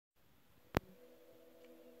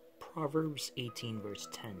Proverbs 18 verse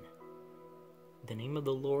 10. The name of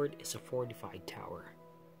the Lord is a fortified tower.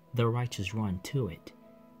 The righteous run to it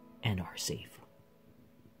and are safe.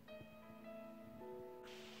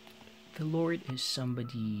 The Lord is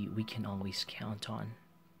somebody we can always count on.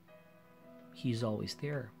 He's always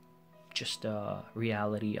there. Just a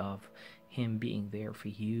reality of Him being there for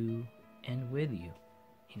you and with you.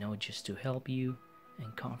 Just to help you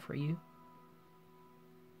and comfort you.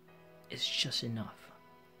 It's just enough.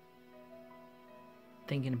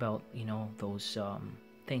 Thinking about, those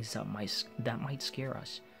things that might scare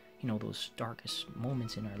us. Those darkest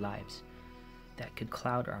moments in our lives that could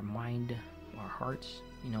cloud our mind, our hearts.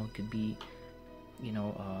 It could be,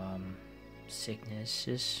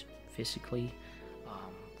 sicknesses physically,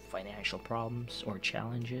 financial problems or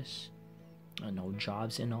challenges, no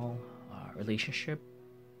jobs and all, relationship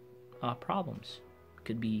problems.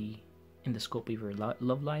 Could be in the scope of your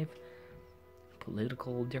love life,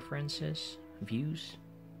 political differences, views,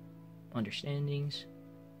 understandings,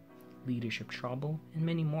 leadership trouble, and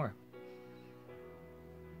many more.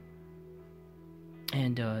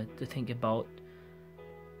 And to think about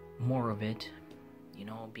more of it,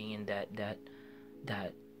 being in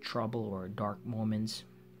that trouble or dark moments,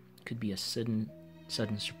 could be a sudden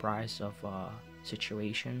surprise of a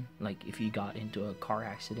situation, like if you got into a car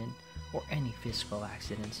accident or any physical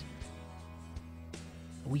accidents.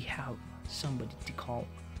 We have somebody to call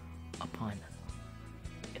upon,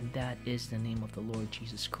 and that is the name of the Lord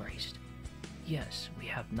Jesus Christ. Yes, we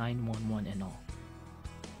have 911 and all,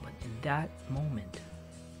 but in that moment,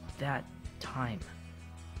 that time,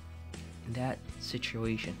 in that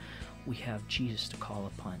situation, we have Jesus to call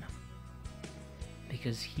upon,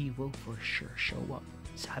 because He will for sure show up.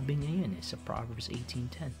 Sabi niya yun sa Proverbs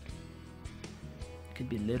 18:10. Could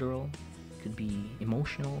be literal, could be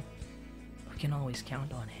emotional. We can always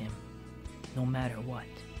count on Him, no matter what.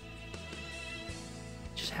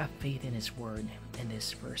 Just have faith in His word in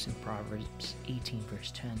this verse in Proverbs 18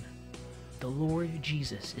 verse 10. The Lord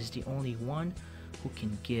Jesus is the only one who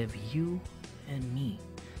can give you and me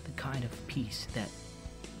the kind of peace that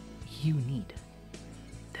you need,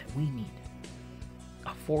 that we need.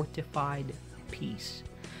 A fortified peace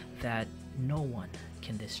that no one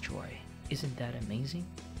can destroy. Isn't that amazing?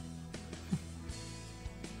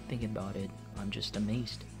 Thinking about it, I'm just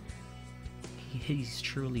amazed. He's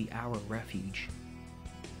truly our refuge.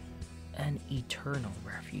 An eternal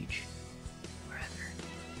refuge, rather.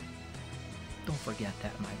 Don't forget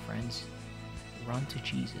that, my friends. Run to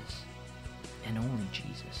Jesus, and only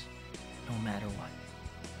Jesus, no matter what.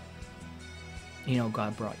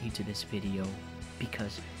 God brought you to this video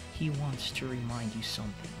because He wants to remind you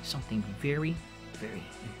something very, very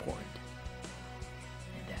important.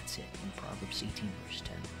 And that's it in Proverbs 18 verse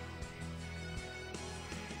 10.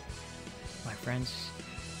 My friends,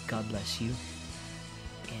 God bless you.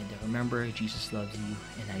 And remember, Jesus loves you,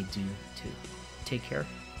 and I do too. Take care,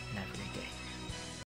 and have a great day.